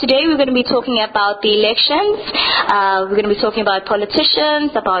Today we're going to be talking about the elections. We're going to be talking about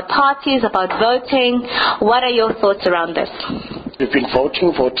politicians, about parties, about voting. What are your thoughts around this? We've been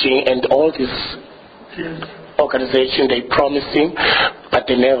voting, and all this organization, they're promising, but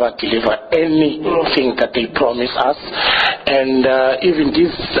they never deliver anything that they promise us. And even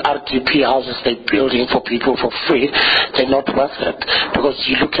these RDP houses they're building for people for free, they're not worth it. Because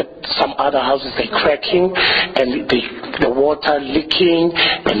you look at some other houses, they're cracking, and the water leaking,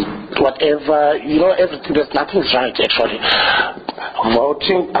 and whatever, everything, there's nothing's right, actually.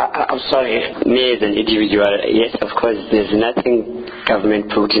 Voting, I'm sorry. Me as an individual, yes, of course, there's nothing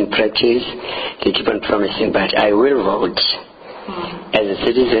government put in practice. They keep on promising, but I will vote. As a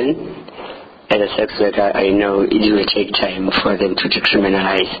citizen, as a sex worker, I know it will take time for them to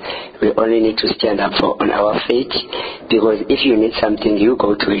decriminalize. We only need to stand up on our feet, because if you need something, you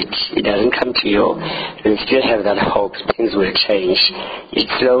go to it. It doesn't come to you. We still have that hope things will change. It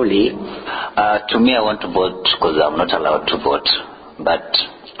slowly. To me, I want to vote because I'm not allowed to vote. But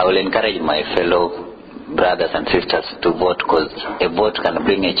I will encourage my fellow brothers and sisters to vote, because a vote can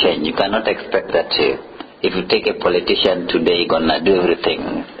bring a change. You cannot expect that if you take a politician today, you're going to do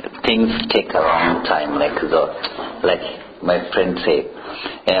everything. Things take a long time, like my friend said.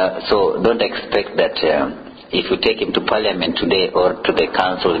 So don't expect that if you take him to parliament today or to the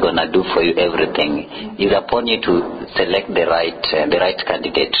council, he's going to do for you everything. It's upon you to select the right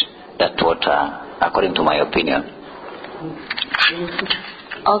candidate. That's what, according to my opinion.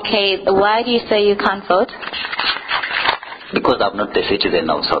 Okay, why do you say you can't vote? Because I'm not a citizen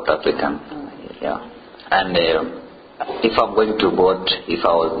of South Africa. Yeah. And if I'm going to vote, if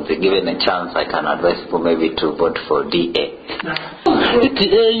I was given a chance, I can advise people maybe to vote for DA.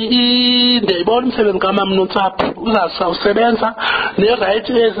 Ndiyibona umsebenzi kamamnontsapho uzawusebenza ne-right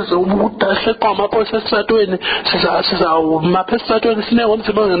ezizobudahle kwamaphosa esitratweni sizawumapha esitratweni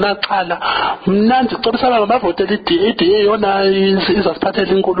sinengomzimba ongenaxhala. Mna ndicebisa abangabavotela i-DA yona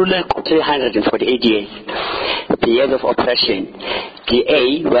izasiphathela inkululeko. 348 years, the years of oppression.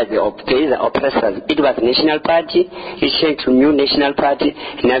 DA was the oppressors. It was National Party, it changed to New National Party,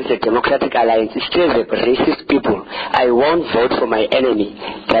 now it's a Democratic Alliance. It's still the racist people. I won't vote for my enemy.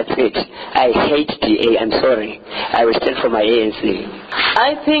 That's it. I hate DA, I'm sorry. I will stand for my ANC.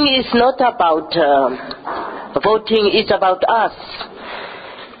 I think it's not about voting, it's about us.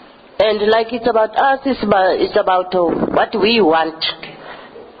 And like it's about us, it's about what we want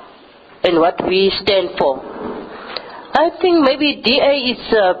and what we stand for. I think maybe DA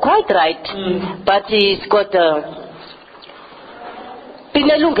is quite right, but he's got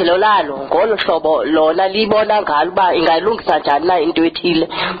inelungelo lalo ngolo hlobo lona libona ngalo ba ingalungisa njani na into ethile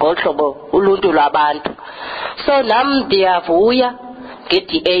ngolo hlobo uluntu lwabantu. So nam ndiyavuya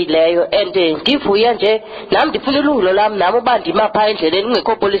nge-DA leyo, and ndivuya nje nam ndifuna ilungelo lam nam uba ndimapha endleleni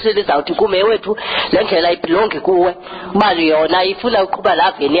kungekho polisi elizawuthi kume wethu le ndlela ibhilongi kuwe, mali yona ifuna uqhuba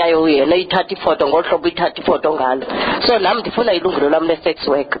la veni yayo yena ithatha ifoto ngolo hlobo ithatha ifoto ngalo. So nam ndifuna ilungelo lam le-sex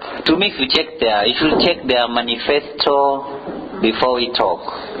work. To me, if you should check their manifesto before we talk,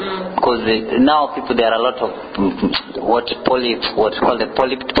 because now there are a lot of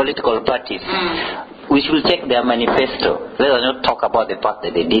political parties. We should check their manifesto. Let us not talk about the part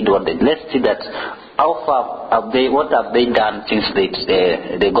that they did. Let's see that how far what have they done since they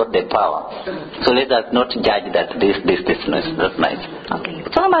got the power. So let us not judge that this that's nice. Okay.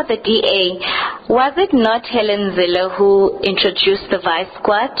 Talking about the DA, was it not Helen Zille who introduced the Vice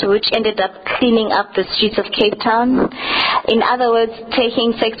Squad, which ended up cleaning up the streets of Cape Town? In other words,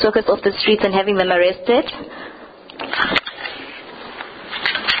 taking sex workers off the streets and having them arrested?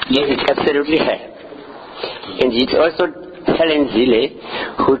 Yes, it's absolutely her. And it's also Helen Zille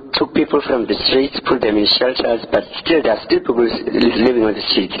who took people from the streets, put them in shelters, but still there are still people living on the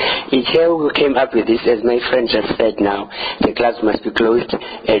streets. It's her who came up with this, as my friend just said now. The clubs must be closed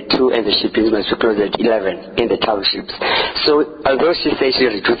at 2 and the shippings must be closed at 11 in the townships. So although she says she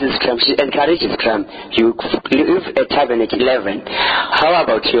reduces crime, she encourages crime. You leave a tavern at 11. How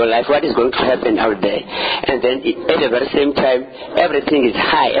about your life? What is going to happen out there? And then at the very same time, everything is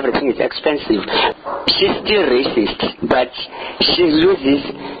high, everything is expensive. She's still racist, but she loses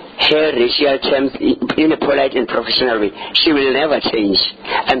her racial terms in a polite and professional way. She will never change.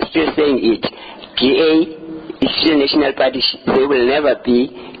 I'm still saying it. DA is still National Party. They will never be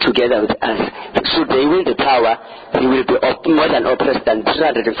together with us. Should they win the power, they will be more than oppressed than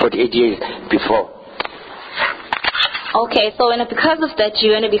 348 years before. Okay, so because of that,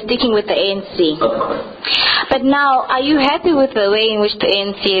 you're going to be sticking with the ANC. But now, are you happy with the way in which the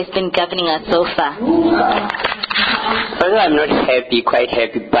ANC has been governing us so far? Although I'm not happy, quite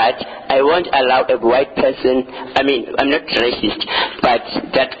happy, but I won't allow a white person, I'm not racist, but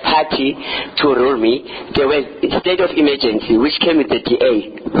that party to rule me. There was a state of emergency which came with the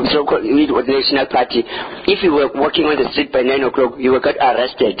DA, so-called the National Party. If you were walking on the street by 9 o'clock, you were got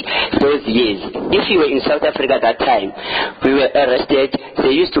arrested those years. If you were in South Africa at that time, we were arrested.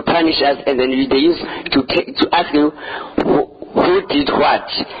 They used to punish us, and then they used to ask you who did what,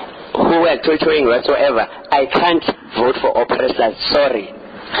 who were torturing whatsoever. I can't vote for oppressors, sorry.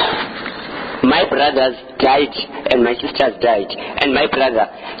 My brothers died and my sisters died, and my brother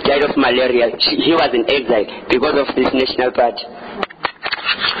died of malaria. He was in exile because of this National Party.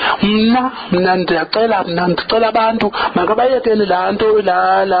 Mna ndicela abantu makabayekeni laa nto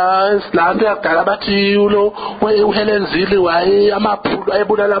yakudala bathi uHelen Zille waye amaphulo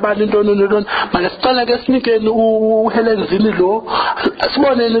ayebulala abantu intoni makasicela ke sinikeni uHelen Zille lo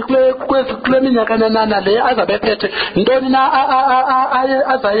siboneni kule minyaka nanana le azabe phethe intoni na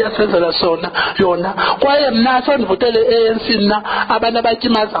azayasenzela sona yona kwaye mna sondivotele ANC na abantu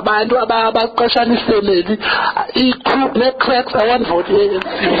abatyimaza abantu abaqashana ifamily i-group ne-cracks I want vote ANC.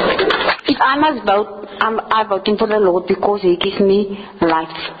 If I must vote, I'm voting for the Lord because He gives me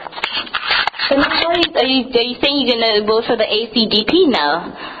life. So are you saying you're going to vote for the ACDP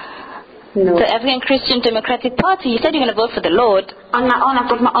now? No. The African Christian Democratic Party. You said you're going to vote for the Lord. On my own, I've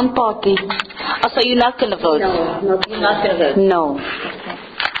got my own party. Oh, so you're not going to vote? No. You're not going to vote? No.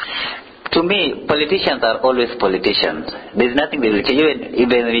 To me, politicians are always politicians. There's nothing they will change.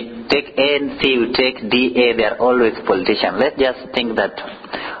 Even we take ANC, we take DA, they are always politicians. Let's just think that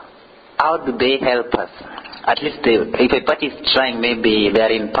how do they help us? At least if a party is trying, maybe they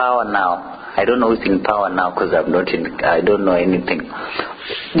are in power now. I don't know who's in power now because I don't know anything.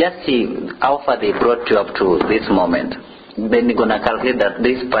 Just see how far they brought you up to this moment. Then you're going to calculate that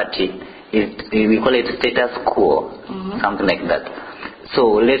this party is, we call it status quo, something like that.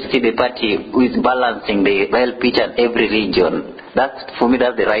 So let's see the party who is balancing the well pitch at every region. For me,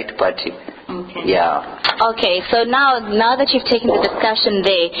 that's the right party. Okay. Yeah. Okay, so now that you've taken the discussion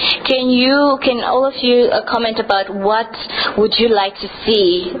there, can all of you comment about what would you like to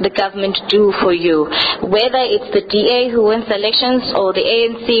see the government do for you? Whether it's the DA who wins the elections or the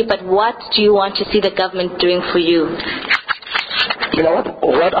ANC, but what do you want to see the government doing for you? You know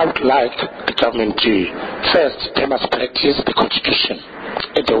what I would like the government to do? First, they must practice the Constitution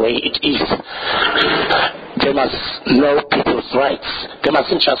the way it is. They must know people's rights. They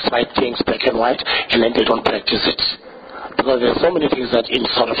mustn't just write things black and white and then they don't practice it. Because there's so many things that in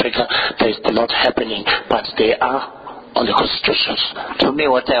South Africa that is not happening, but they are on the Constitution. To me,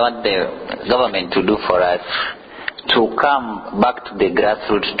 what I want the government to do for us, to come back to the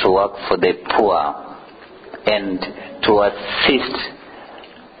grassroots to work for the poor and to assist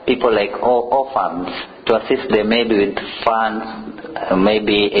people like orphans, to assist them maybe with funds,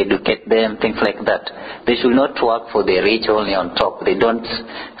 maybe educate them, things like that. They should not work for the rich only on top. They don't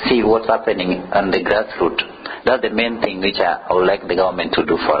see what's happening on the grassroots. That's the main thing which I would like the government to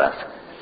do for us.